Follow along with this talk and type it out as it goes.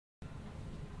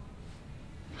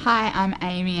Hi, I'm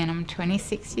Amy and I'm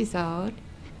 26 years old.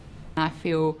 I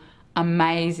feel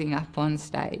amazing up on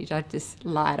stage. I just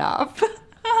light up.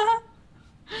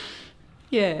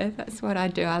 Yeah, that's what I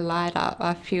do. I light up.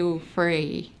 I feel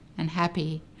free and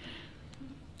happy.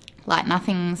 Like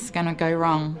nothing's going to go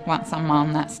wrong once I'm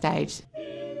on that stage.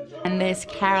 And there's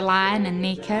Caroline and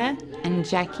Nika and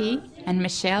Jackie and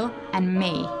Michelle and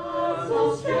me.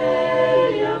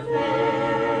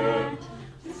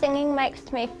 Singing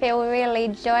makes me feel really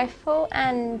joyful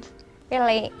and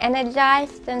really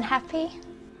energised and happy.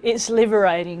 It's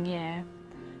liberating, yeah.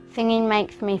 Singing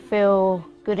makes me feel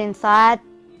good inside.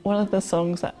 One of the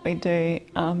songs that we do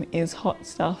is Hot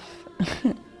Stuff,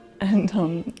 and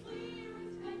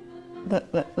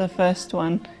the first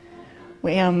one,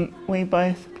 we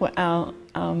both put our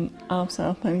arms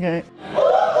up and go,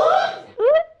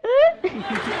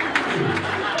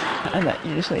 and that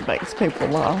usually makes people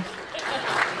laugh.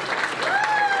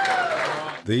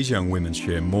 These young women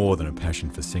share more than a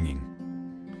passion for singing.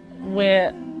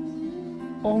 We're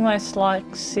almost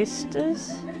like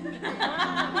sisters.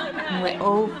 We're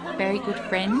all very good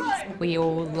friends. We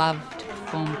all love to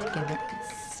perform together.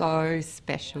 It's so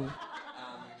special.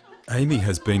 Amy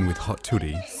has been with Hot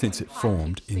Tutti since it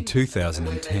formed in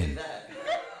 2010.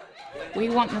 We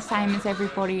want the same as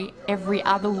every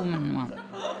other woman wants.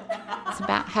 It's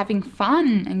about having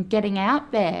fun and getting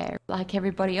out there like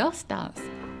everybody else does.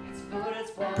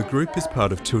 The group is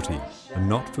part of Tutti, a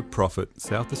not-for-profit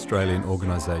South Australian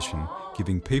organisation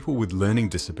giving people with learning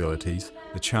disabilities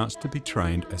the chance to be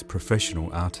trained as professional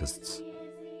artists.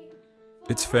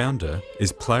 Its founder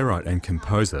is playwright and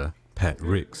composer Pat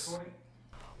Ricks.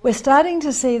 We're starting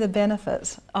to see the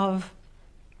benefits of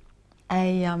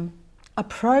a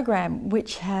program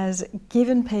which has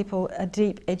given people a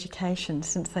deep education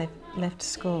since they've left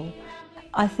school.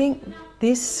 I think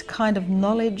this kind of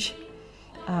knowledge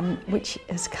which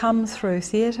has come through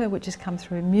theatre, which has come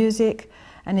through music,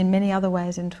 and in many other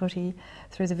ways in Tutti,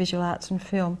 through the visual arts and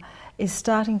film, is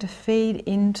starting to feed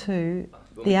into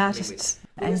the artists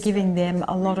and giving them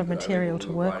a lot of material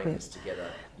to work with.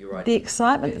 The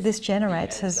excitement that this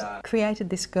generates has created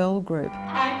this girl group.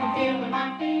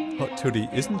 Hot Tutti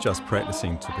isn't just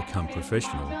practising to become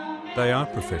professional, they are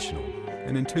professional,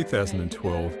 and in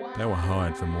 2012 they were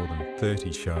hired for more than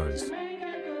 30 shows.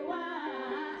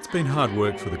 It's been hard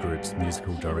work for the group's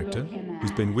musical director,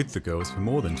 who's been with the girls for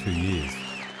more than 2 years.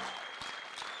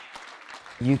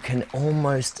 You can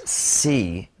almost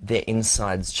see their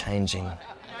insides changing.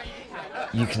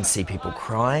 You can see people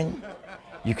crying,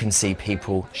 you can see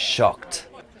people shocked.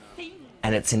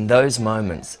 And it's in those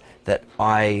moments that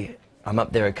I'm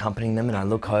up there accompanying them and I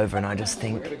look over and I just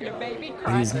think, it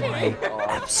is my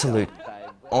absolute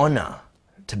honour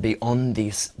to be on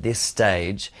this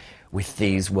stage with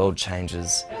these world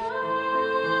changers.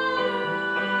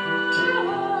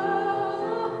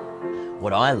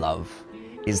 What I love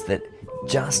is that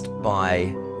just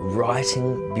by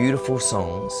writing beautiful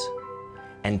songs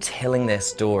and telling their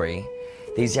story,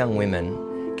 these young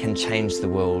women can change the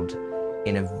world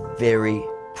in a very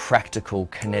practical,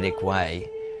 kinetic way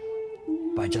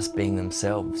by just being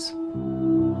themselves.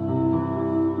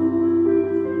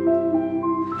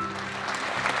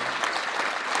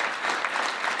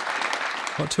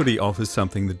 Hot Tutti offers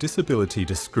something the Disability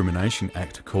Discrimination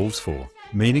Act calls for,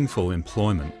 meaningful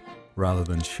employment rather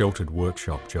than sheltered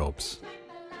workshop jobs.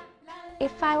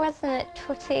 If I wasn't at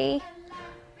Tutti,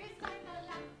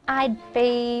 I'd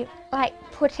be like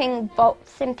putting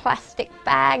bolts in plastic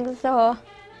bags or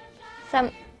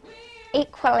some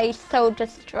equally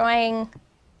soul-destroying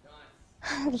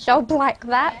job like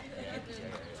that.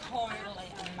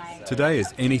 Today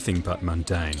is anything but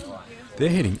mundane. They're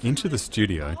heading into the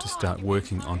studio to start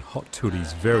working on Hot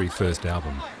Tutti's very first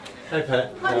album. Hey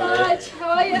Pat. Hi Marge, how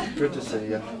are you? Good to see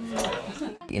you.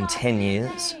 In 10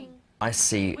 years, I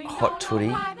see Hot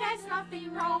Tutti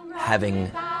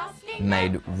having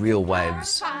made real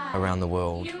waves around the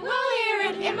world. You will hear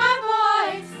it in my voice.